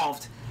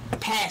evolved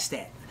past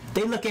that.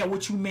 They look at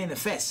what you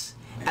manifest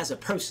as a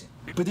person.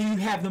 But then you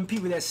have them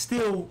people that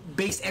still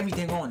base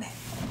everything on that.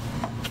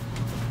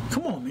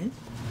 Come on, man.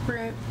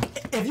 Right.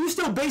 If you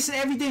still basing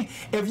everything,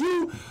 if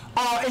you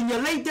are in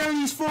your late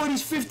 30s,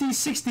 40s, 50s,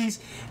 60s,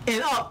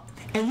 and up,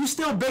 and you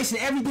still basing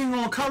everything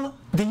on color,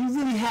 then you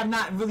really have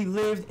not really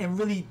lived and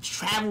really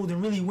traveled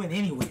and really went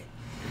anywhere.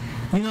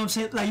 You know what I'm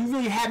saying? Like, you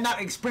really have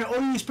not experienced,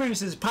 all you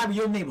experience is probably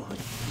your neighborhood.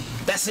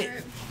 That's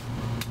it.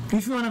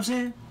 You feel what I'm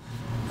saying?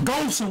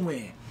 Go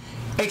somewhere.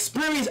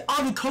 Experience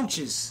other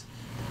cultures.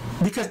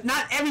 Because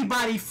not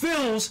everybody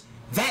feels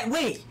that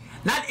way.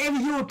 Not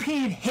every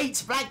European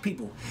hates black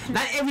people.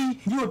 Not every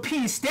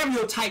European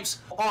stereotypes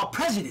are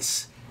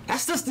prejudice.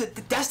 That's just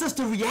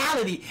the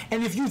reality.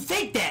 And if you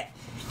think that,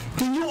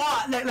 then you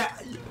are like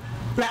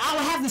I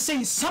would have to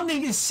say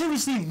something is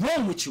seriously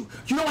wrong with you.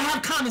 You don't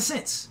have common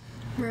sense.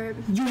 Right.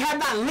 You have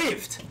not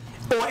lived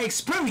or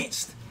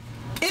experienced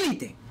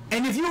anything.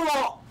 And if you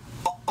are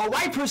a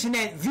white person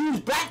that views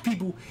black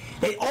people,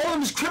 that all of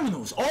them is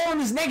criminals, all of them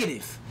is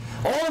negative,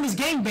 All of them is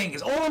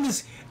gangbangers. All of them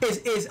is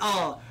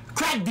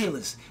crack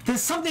dealers.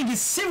 There's something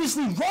that's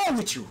seriously wrong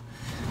with you,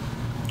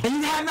 and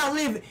you have not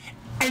lived,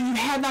 and you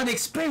have not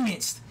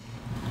experienced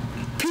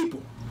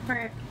people.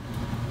 Right.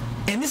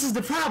 And this is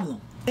the problem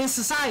in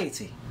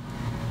society.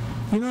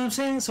 You know what I'm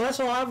saying? So that's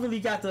all I really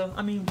got to.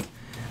 I mean,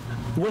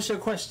 what's your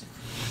question?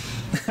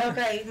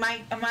 Okay,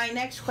 my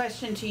next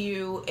question to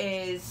you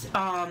is,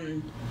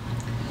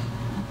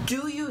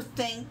 do you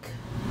think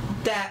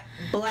that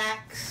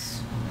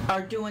blacks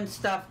are doing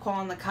stuff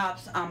calling the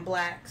cops on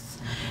blacks,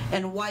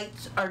 and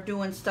whites are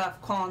doing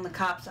stuff calling the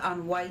cops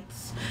on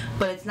whites,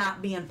 but it's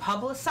not being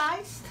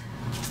publicized?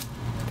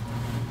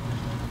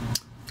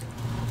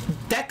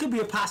 That could be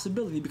a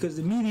possibility because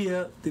the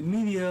media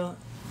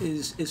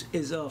is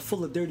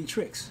full of dirty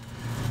tricks.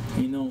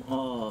 You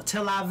know,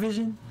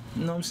 television.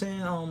 You know what I'm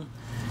saying?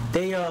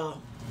 They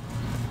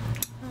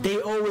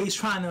always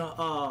trying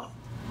to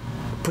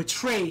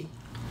portray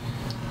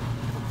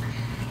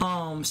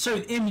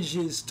certain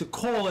images to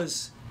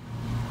cause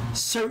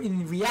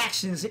certain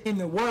reactions in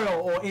the world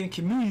or in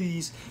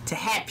communities to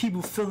have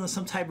people feeling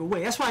some type of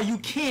way. That's why you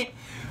can't.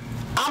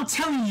 I'm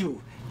telling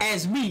you,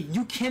 as me,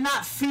 you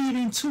cannot feed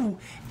into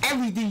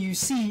everything you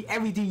see,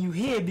 everything you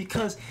hear,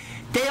 because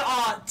they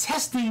are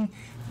testing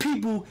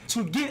people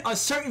to get a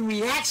certain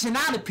reaction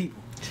out of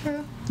people.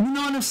 True. You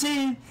know what I'm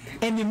saying?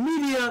 And the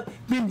media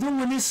been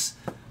doing this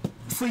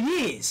for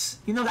years.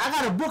 You know, I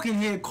got a book in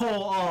here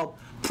called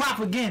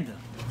Propaganda.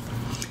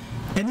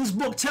 And this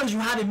book tells you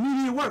how the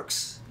media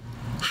works,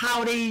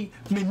 how they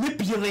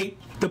manipulate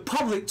the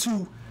public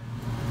to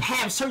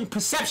have certain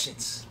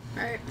perceptions.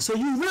 Right. So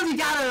you really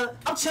gotta,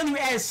 I'm telling you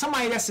as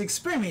somebody that's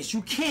experienced,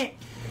 you can't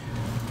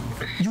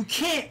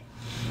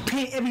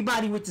paint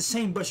everybody with the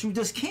same brush. You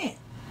just can't.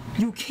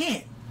 You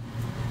can't.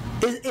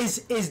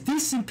 It's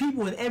decent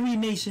people in every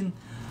nation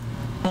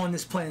on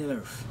this planet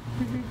Earth.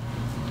 Mm-hmm.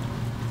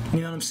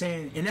 You know what I'm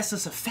saying? And that's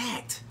just a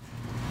fact.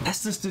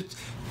 That's just the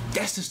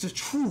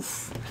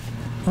truth.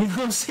 You know what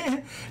I'm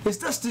saying? It's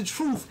just the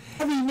truth.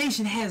 Every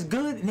nation has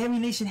good and every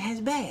nation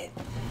has bad.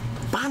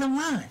 Bottom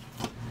line.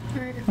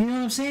 Right. You know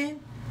what I'm saying?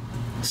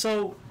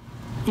 So,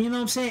 you know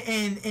what I'm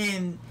saying?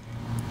 And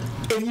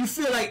if you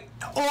feel like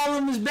all of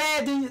them is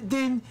bad,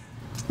 then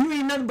you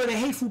ain't nothing but a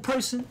hateful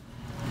person.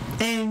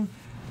 And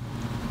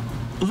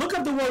look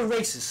up the word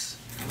racist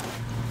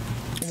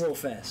real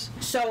fast.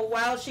 So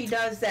while she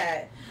does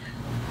that,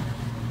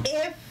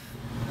 if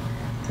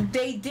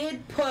they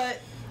did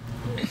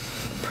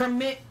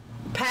permit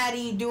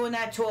Patty doing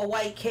that to a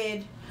white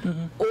kid,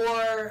 mm-hmm.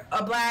 or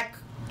a black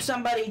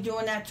somebody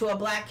doing that to a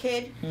black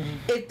kid, mm-hmm.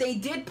 if they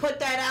did put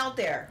that out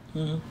there,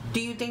 mm-hmm.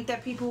 do you think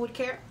that people would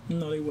care?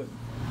 No, they wouldn't.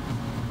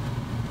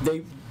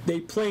 They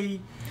play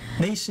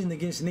nation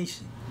against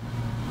nation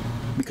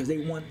because they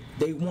want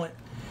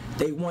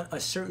a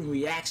certain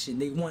reaction.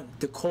 They want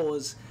to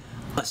cause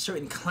a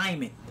certain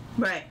climate,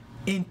 right,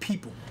 in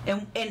people.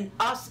 And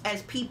us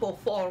as people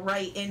fall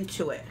right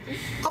into it.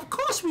 Of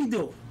course we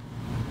do.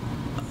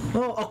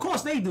 Well, of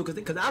course they do,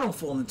 because I don't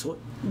fall into it.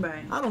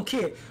 Right. I don't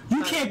care.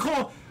 You can't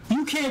call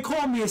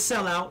me a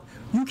sellout.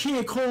 You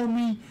can't call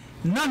me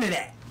none of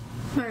that.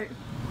 Right.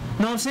 You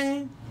know what I'm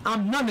saying?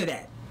 I'm none of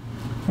that.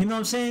 You know what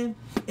I'm saying?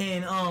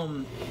 And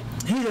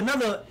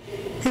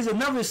here's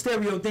another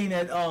stereo thing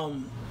that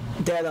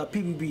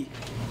people be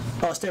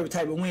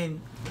stereotyping.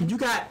 When you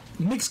got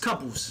mixed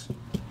couples,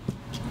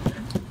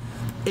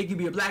 it could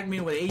be a black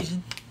man with an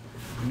Asian,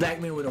 a black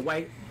man with a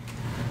white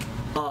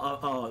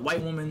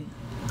woman,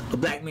 a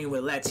black man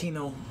with a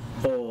Latino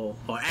or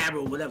Arab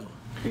or whatever.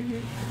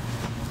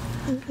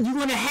 Mm-hmm. You're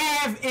gonna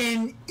have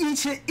in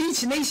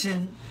each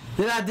nation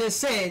that I just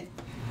said,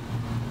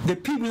 the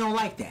people don't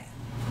like that.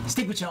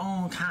 Stick with your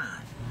own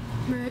kind.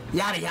 Right.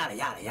 Yada yada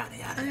yada yada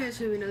yada. I think that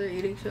should be another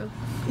eating show.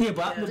 Yeah,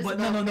 but no.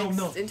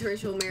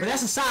 Interracial marriage. But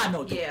that's a side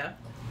note, though. Yeah.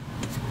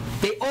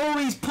 They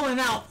always pulling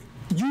out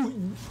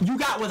you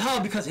got with her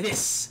because of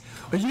this,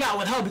 or you got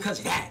with her because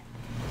of that.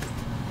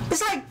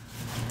 It's like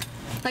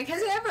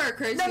has it ever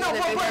occurred to you that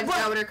maybe I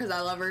got with her because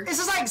I love her? It's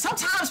just like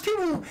sometimes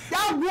people,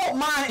 y'all warp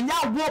mind and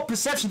y'all warp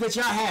perception that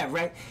y'all have,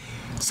 right?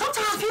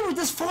 Sometimes people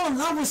just fall in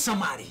love with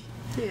somebody.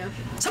 Yeah.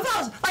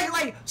 Sometimes,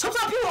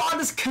 sometimes people are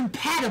just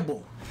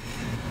compatible.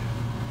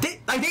 They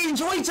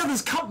enjoy each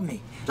other's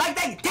company. That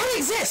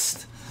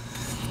exists.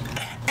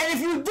 And if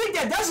you think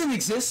that doesn't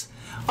exist,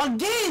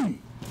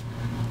 again,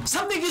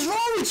 something is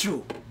wrong with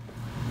you.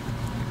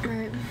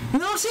 Right. You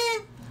know what I'm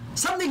saying?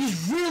 Something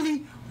is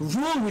really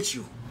wrong with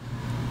you.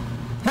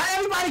 Not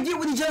everybody get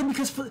with each other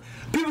because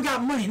people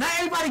got money. Not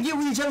everybody get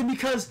with each other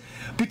because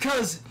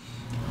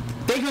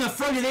they're gonna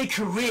further their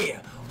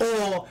career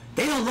or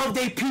they don't love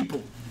their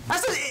people.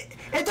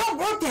 It don't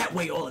work that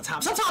way all the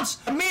time. Sometimes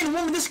a man and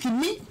woman just can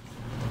meet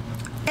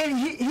and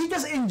he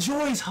just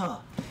enjoys her.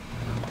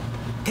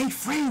 They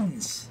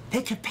friends.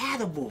 They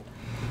compatible.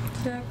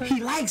 Exactly.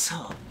 He likes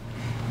her.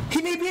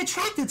 He may be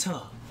attracted to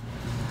her.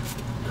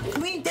 I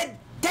mean, that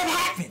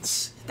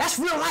happens. That's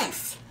real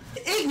life.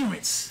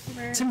 Ignorance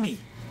to me.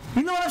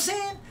 You know what I'm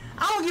saying?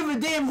 I don't give a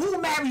damn who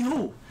married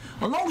who.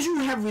 As long as you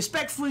have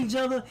respect for each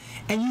other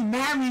and you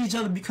marry each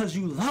other because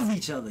you love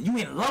each other, you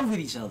in love with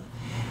each other.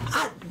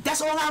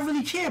 That's all I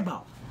really care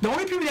about. The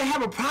only people that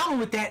have a problem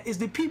with that is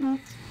the people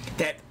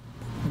that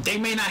they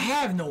may not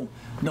have no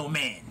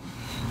man.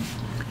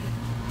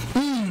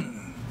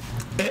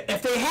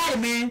 If they had a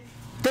man,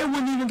 they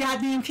wouldn't even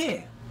goddamn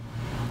care.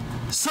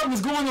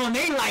 Something's going on in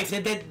their life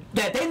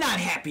that they're not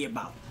happy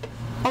about.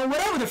 Or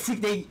whatever the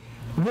freak they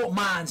what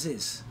minds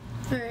is.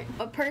 Right.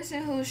 A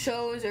person who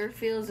shows or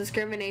feels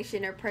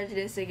discrimination or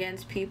prejudice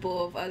against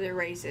people of other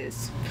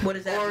races. What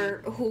does that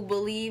or mean? Who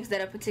believes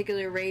that a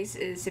particular race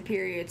is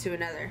superior to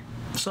another.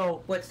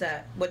 So what's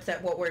that?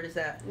 What word is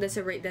that? That's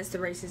the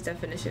racist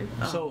definition.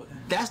 So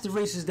that's the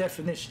racist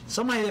definition.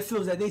 Somebody that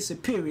feels that they're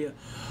superior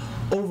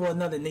over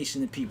another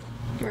nation of people.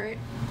 Right.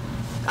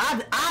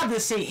 I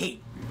just say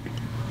hate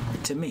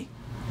to me.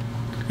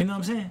 You know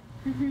what I'm saying?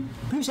 Mm-hmm.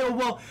 People say,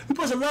 well, you're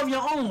supposed to love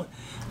your own.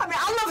 I mean,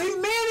 I love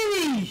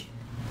humanity.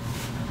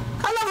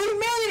 I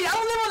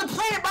don't live on the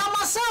planet by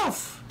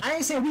myself. I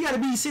ain't saying we got to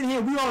be sitting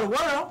here, we all the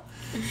world,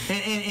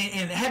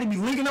 and had to be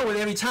linking up with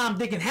every Tom,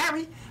 Dick, and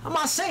Harry. I'm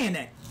not saying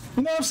that.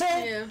 You know what I'm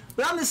saying? Yeah.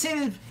 But I'm just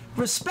saying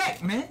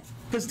respect, man.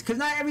 Because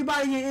not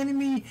everybody your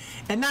enemy,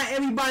 and not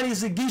everybody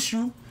is against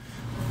you.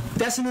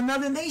 That's in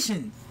another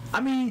nation. I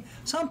mean,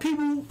 some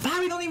people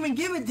probably don't even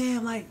give a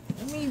damn. Like,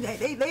 I mean,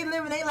 they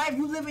live in their life,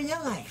 you live in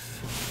your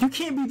life. You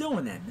can't be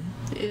doing that, man.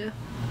 Yeah. You know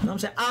what I'm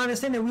saying? I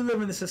understand that we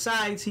live in a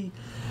society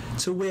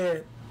to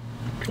where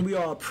we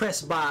are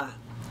oppressed by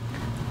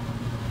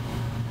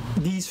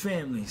these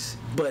families,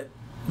 but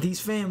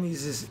these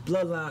families is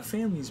bloodline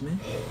families, man.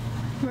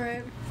 Right.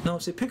 You know what I'm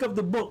saying? Pick up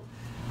the book,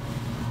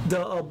 the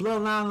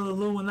Bloodline of the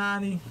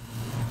Illuminati,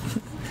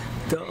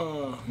 you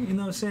know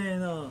what I'm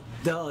saying?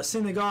 The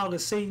Synagogue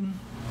of Satan.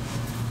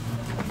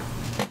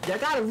 Y'all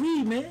gotta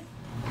read, man.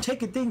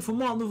 Take a thing from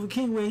Martin Luther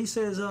King where he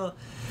says,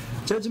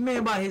 judge a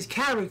man by his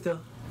character.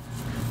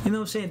 You know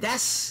what I'm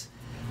saying?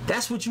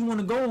 That's what you want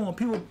to go on.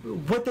 People,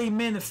 what they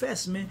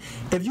manifest, man.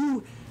 If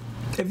you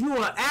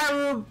are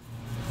Arab,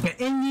 an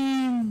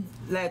Indian,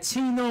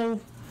 Latino,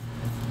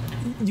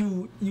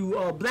 you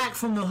are black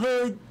from the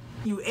hood,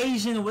 you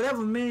Asian or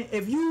whatever, man.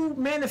 If you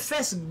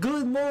manifest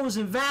good morals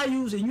and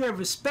values and you have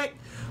respect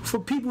for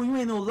people, you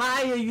ain't no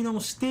liar, you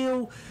don't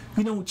steal,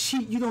 you don't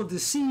cheat, you don't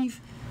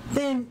deceive,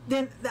 then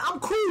I'm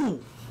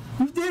cool.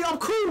 I'm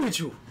cool with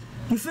you.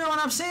 You feel what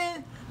I'm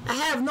saying? I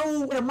have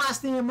no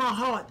animosity in my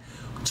heart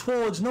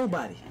towards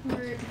nobody.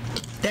 Right.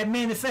 That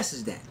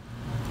manifests that.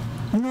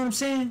 You know what I'm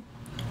saying?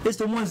 It's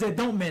the ones that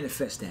don't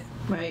manifest that.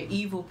 Right,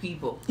 evil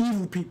people.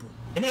 Evil people.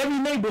 In every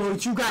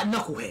neighborhood, you got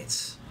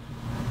knuckleheads.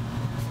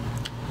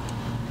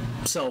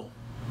 So,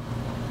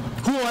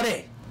 who are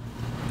they?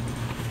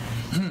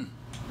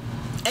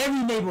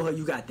 Every neighborhood,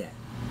 you got that.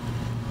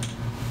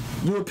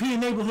 European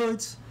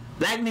neighborhoods,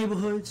 black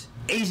neighborhoods,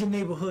 Asian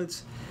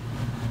neighborhoods.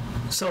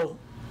 So,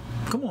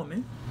 come on,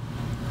 man.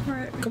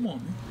 Right. Come on,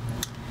 man.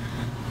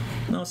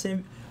 You know what I'm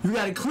saying? You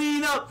got to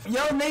clean up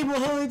your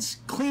neighborhoods,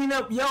 clean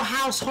up your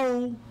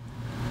household,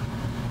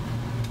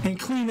 and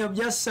clean up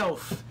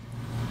yourself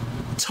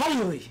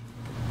totally.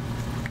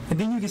 And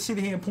then you can sit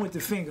here and point the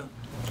finger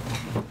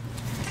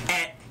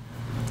at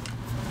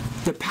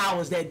the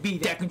powers that be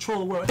that control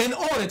the world. In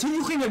order till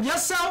you clean up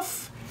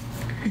yourself,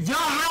 your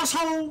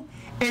household,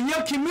 and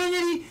your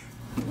community,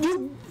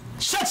 you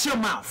shut your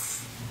mouth.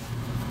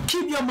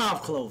 Keep your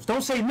mouth closed.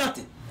 Don't say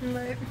nothing.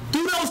 Right.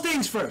 Do those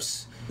things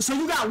first. So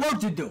you got work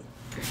to do.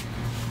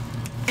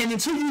 And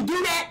until you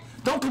do that,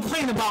 don't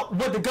complain about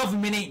what the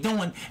government ain't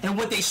doing and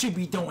what they should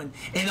be doing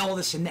and all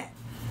this and that.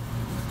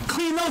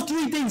 Clean those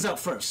three things up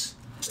first.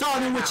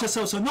 Starting with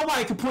yourself so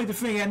nobody can point the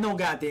finger at no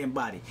goddamn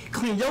body.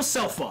 Clean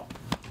yourself up.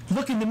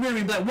 Look in the mirror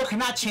and be like, what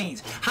can I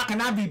change? How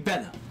can I be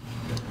better?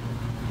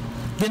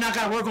 Then I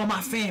gotta work on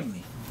my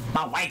family,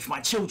 my wife, my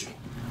children,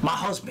 my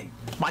husband,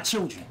 my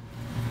children.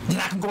 Then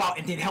I can go out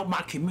and then help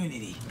my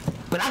community.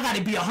 But I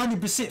gotta be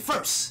 100%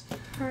 first.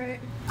 Right.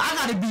 I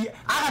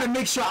gotta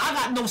make sure I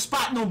got no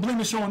spot, no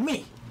blemish on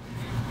me.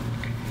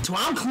 So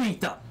I'm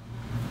cleaned up.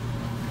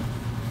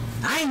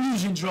 I ain't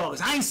using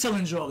drugs. I ain't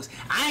selling drugs.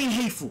 I ain't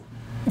hateful.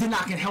 Then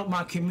I can help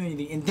my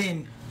community, and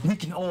then we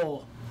can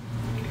all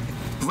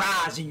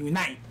rise and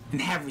unite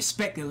and have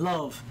respect and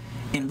love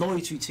and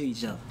loyalty to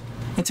each other.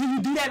 Until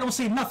you do that, don't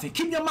say nothing.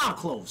 Keep your mouth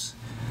closed.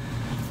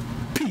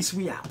 Peace,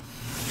 we out.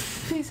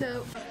 Peace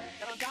out.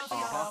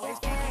 Are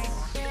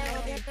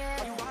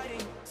you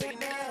riding? Say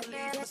now,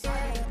 leave my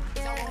side. I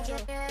want you.